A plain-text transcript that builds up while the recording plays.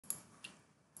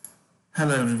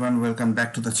Hello everyone, welcome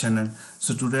back to the channel.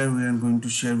 So today we are going to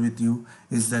share with you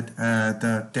is that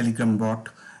the Telegram bot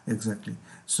exactly.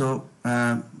 So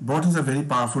bot is a very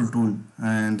powerful tool,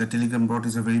 and the Telegram bot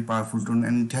is a very powerful tool,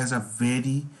 and it has a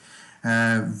very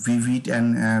vivid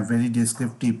and very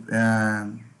descriptive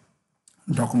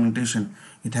documentation.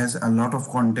 It has a lot of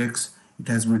context. It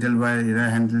has middleware error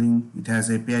handling. It has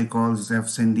API calls. It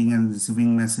has sending and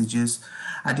receiving messages.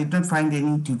 I did not find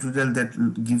any tutorial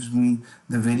that gives me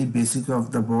the very basic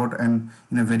of the bot and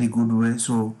in a very good way.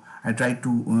 So I tried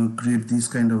to create this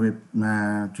kind of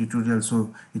a tutorial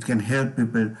so it can help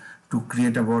people to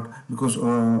create a bot, because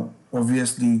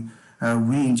obviously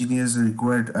we engineers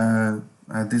required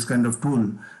this kind of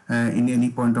tool in any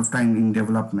point of time in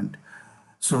development.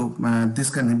 So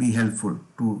this can be helpful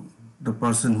to the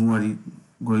person who are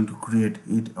going to create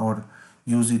it or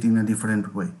use it in a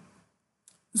different way.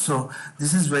 So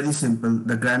this is very simple.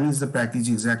 The Grammy is the package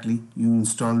exactly. You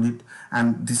install it,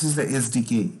 and this is the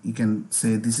SDK. You can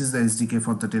say this is the SDK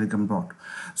for the Telegram bot.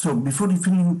 So before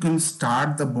even you can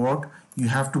start the bot, you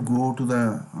have to go to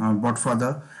the bot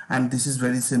further, and this is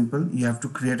very simple. You have to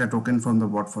create a token from the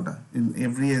bot further. In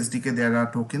every SDK there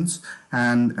are tokens,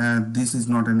 and this is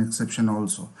not an exception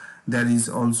also. There is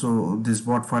also this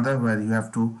bot further where you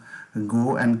have to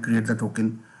go and create the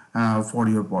token for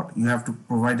your bot. You have to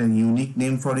provide a unique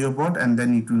name for your bot, and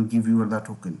then it will give you the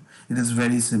token. It is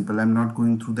very simple. I'm not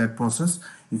going through that process.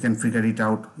 You can figure it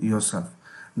out yourself,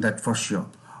 that for sure.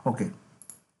 Okay,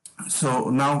 so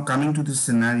now coming to this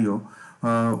scenario,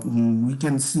 we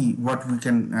can see what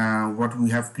we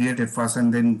have created first,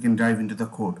 and then we can dive into the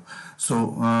code.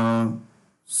 So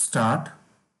start,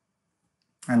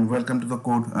 and welcome to the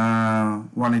code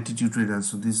 180 tutorial.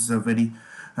 So this is a very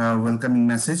welcoming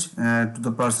message to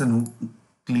the person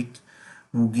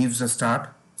who gives a start.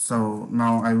 So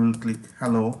now I will click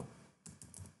hello,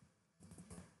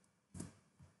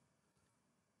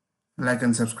 like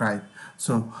and subscribe.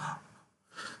 So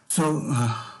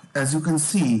as you can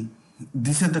see,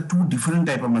 these are the two different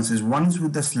type of messages. One is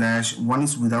with the slash, one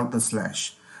is without the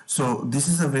slash. So this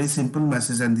is a very simple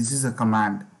message, and this is a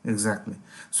command exactly.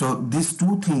 So these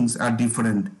two things are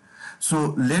different.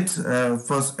 So let's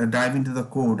first dive into the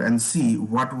code and see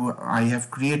what I have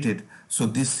created. So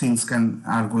these things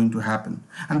are going to happen,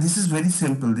 and this is very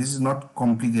simple. This is not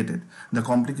complicated. The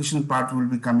complication part will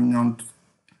be coming on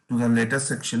to the later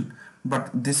section, but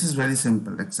this is very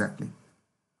simple exactly.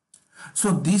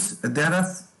 So there are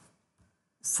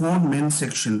four main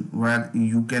section where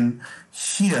you can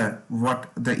hear what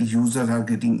the users are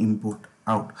getting input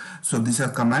out. So these are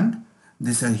command,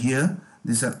 these are here,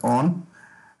 these are on,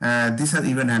 these are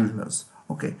event handlers.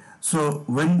 Okay, so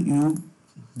when you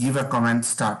give a command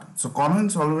start, so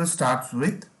comments always starts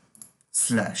with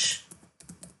slash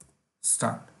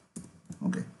start.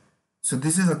 Okay, so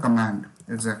this is a command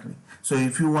exactly. So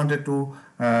if you wanted to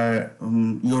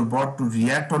your bot to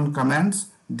react on commands,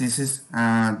 this is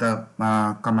the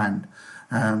command.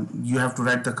 You have to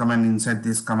write the command inside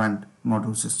this command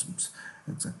module systems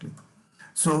exactly.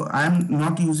 So I am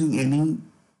not using any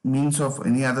means of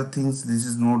any other things. This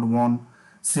is node 1,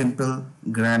 simple,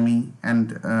 Grammy,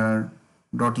 and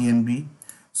 .env.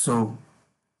 So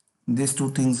these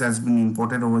two things has been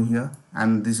imported over here,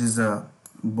 and this is a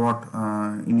bot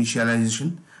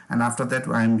initialization, and after that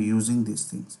I am using these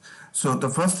things. So the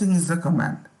first thing is the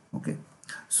command. Okay,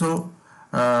 so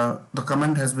the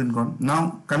command has been gone.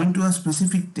 Now coming to a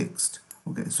specific text.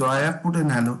 Okay, so I have put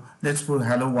in hello. Let's put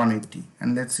hello 180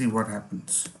 and let's see what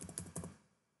happens.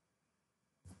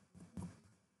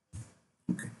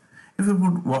 Okay, if you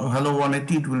put hello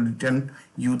 180, it will return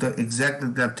you the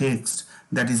text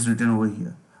that is written over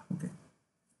here. Okay,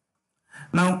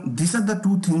 now these are the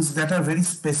two things that are very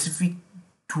specific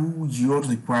to your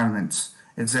requirements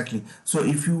exactly. So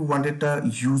if you wanted a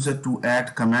user to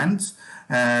add commands,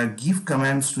 give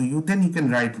commands to you, then you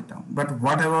can write it down. But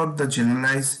what about the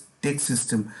generalized text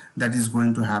system that is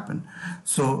going to happen?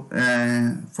 So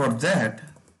for that,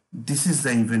 this is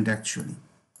the event actually.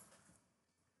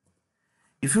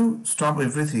 If you stop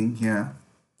everything here,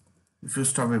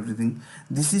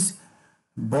 this is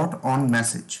bot on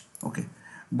message. Okay,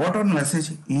 bot on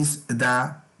message is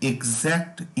the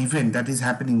exact event that is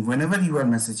happening whenever you are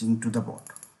messaging to the bot.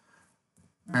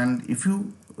 And if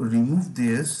you remove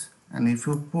this, and if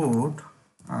you put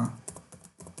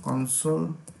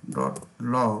console.log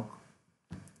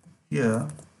here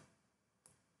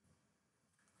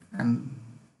and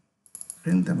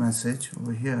print the message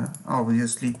over here,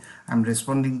 obviously I'm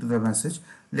responding to the message.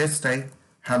 Let's type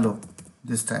hello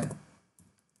this time.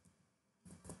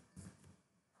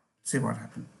 See what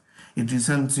happened. It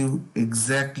returns you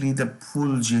exactly the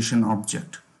full JSON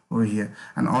object. over here.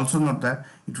 And also note that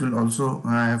it will also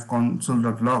have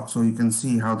console.log, so you can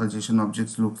see how the JSON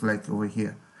objects looks like over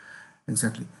here.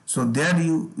 Exactly. So there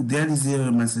is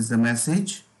your message, the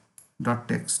message dot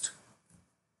text.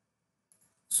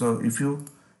 So if you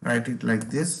write it like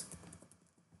this,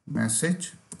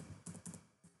 message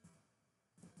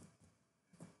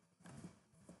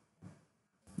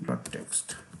dot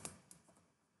text.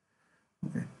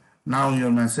 Okay, now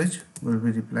your message will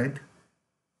be replied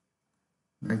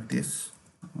like this.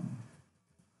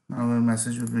 Now your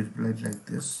message will be replied like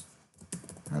this,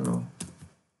 hello,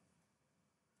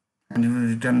 and it will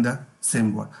return the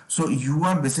same word. So you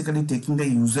are basically taking the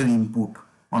user input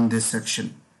on this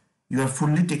section. You are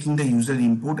fully taking the user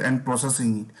input and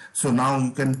processing it. So now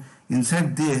you can,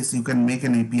 inside this you can make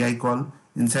an API call.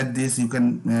 Inside this you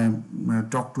can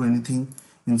talk to anything.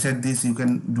 Inside this you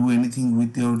can do anything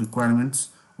with your requirements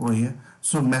over here.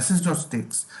 So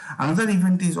message.text. Another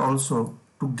event is also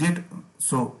to get,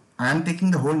 so I am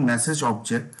taking the whole message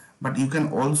object, but you can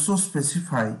also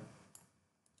specify,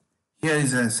 here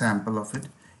is a sample of it.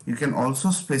 You can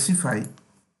also specify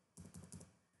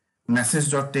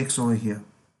message.text over here.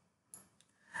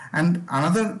 And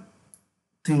another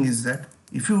thing is that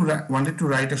if you wanted to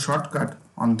write a shortcut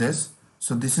on this,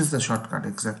 so this is the shortcut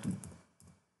exactly.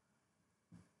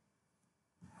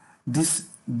 These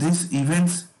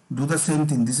events do the same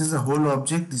thing. This is a whole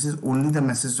object. This is only the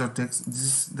message.text. This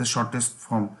is the shortest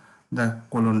form, the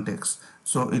colon text.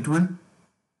 So it will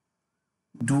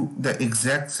do the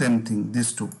exact same thing,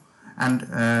 these two. And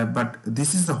but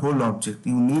this is the whole object.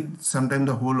 You need sometimes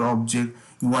the whole object.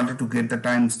 You wanted to get the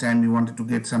timestamp, you wanted to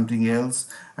get something else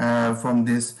from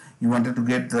this, you wanted to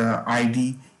get the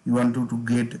ID, you wanted to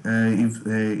get if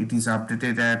it is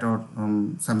updated at or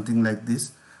something like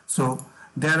this. So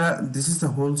this is the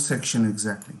whole section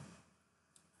exactly.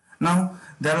 Now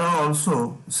there are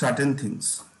also certain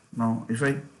things. Now if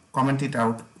I comment it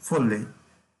out fully,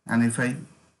 and if I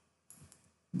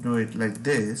do it like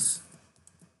this,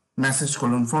 message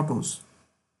colon photos.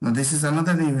 Now this is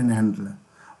another event handler.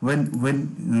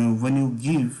 When you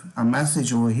give a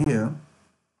message over here,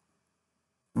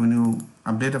 when you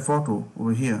update a photo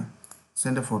over here,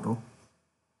 send a photo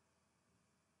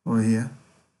over here,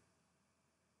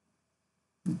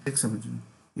 it takes a bit.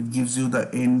 It gives you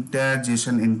the entire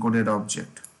JSON encoded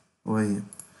object over here.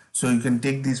 So you can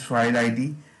take this file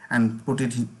ID and put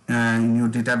it in your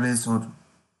database or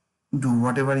do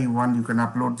whatever you want. You can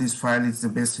upload this file. It's the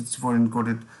base64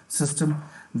 encoded system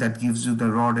that gives you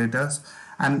the raw data,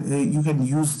 and you can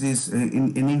use this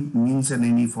in any means and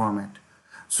any format.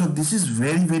 So this is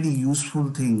very useful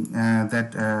thing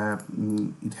that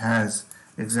it has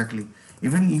exactly.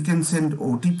 Even you can send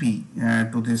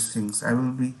OTP to these things. I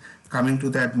will be coming to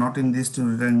that, not in this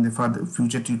tutorial, in the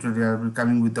future tutorial. I will be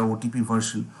coming with the OTP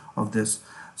version of this.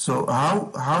 So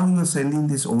how you are sending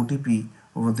this OTP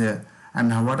over there,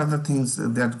 and what are the things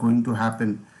that are going to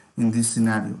happen in this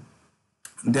scenario.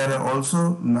 There are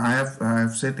also, I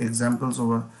have set examples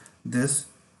over this.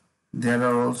 There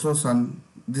are also some,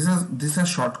 these are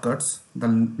shortcuts. The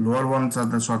lower ones are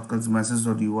the shortcuts,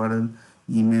 message.url,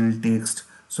 email, text.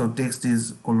 So text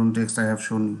is colon text. I have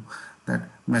shown you that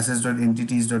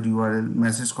message.entities.url,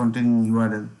 message containing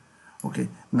URL. Okay,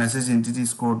 message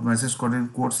entities code, message containing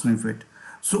code snippet.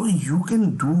 So you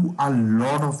can do a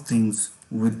lot of things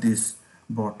with this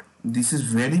bot. This is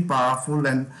very powerful,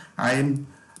 and I'm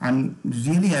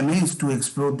really amazed to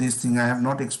explore this thing. I have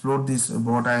not explored this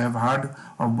bot. I have heard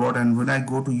of bot, and when I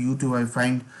go to YouTube, I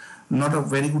find not a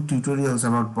very good tutorials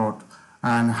about bot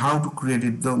and how to create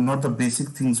it. Though not the basic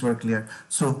things were clear.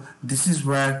 So this is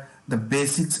where the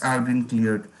basics are being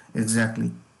cleared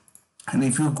exactly. And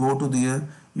if you go to there,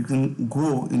 you can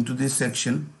go into this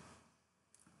section.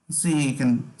 See, you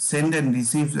can send and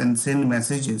receive and send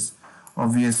messages,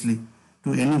 obviously,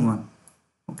 to anyone.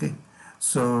 Okay,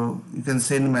 so you can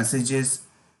send messages.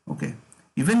 Okay,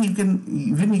 even you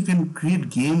can create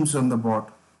games on the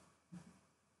bot.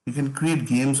 You can create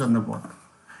games on the bot.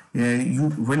 When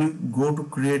you go to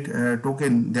create a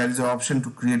token, there is an option to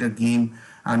create a game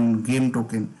and game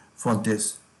token for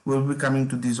this. We'll be coming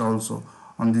to this also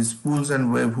on these pools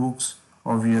and webhooks.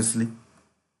 Obviously,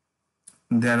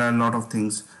 there are a lot of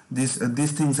things. These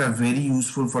things are very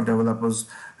useful for developers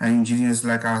and engineers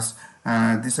like us.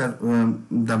 These are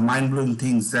the mind-blowing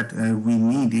things that we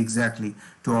need exactly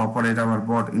to operate our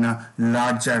bot in a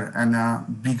larger and a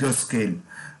bigger scale,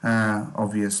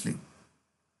 obviously.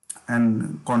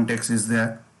 And context is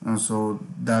there. So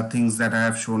the things that I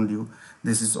have shown you,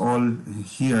 this is all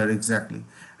here exactly,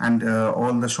 and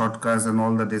all the shortcuts and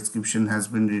all the description has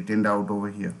been written out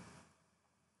over here.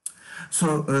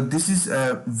 So this is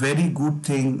a very good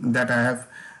thing that I have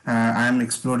I am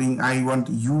exploring. I want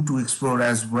you to explore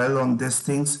as well on these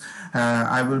things.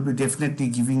 I will be definitely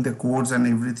giving the codes and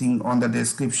everything on the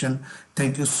description.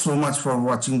 Thank you so much for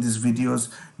watching these videos.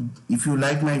 If you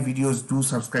like my videos, do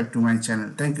subscribe to my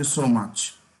channel. Thank you so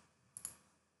much.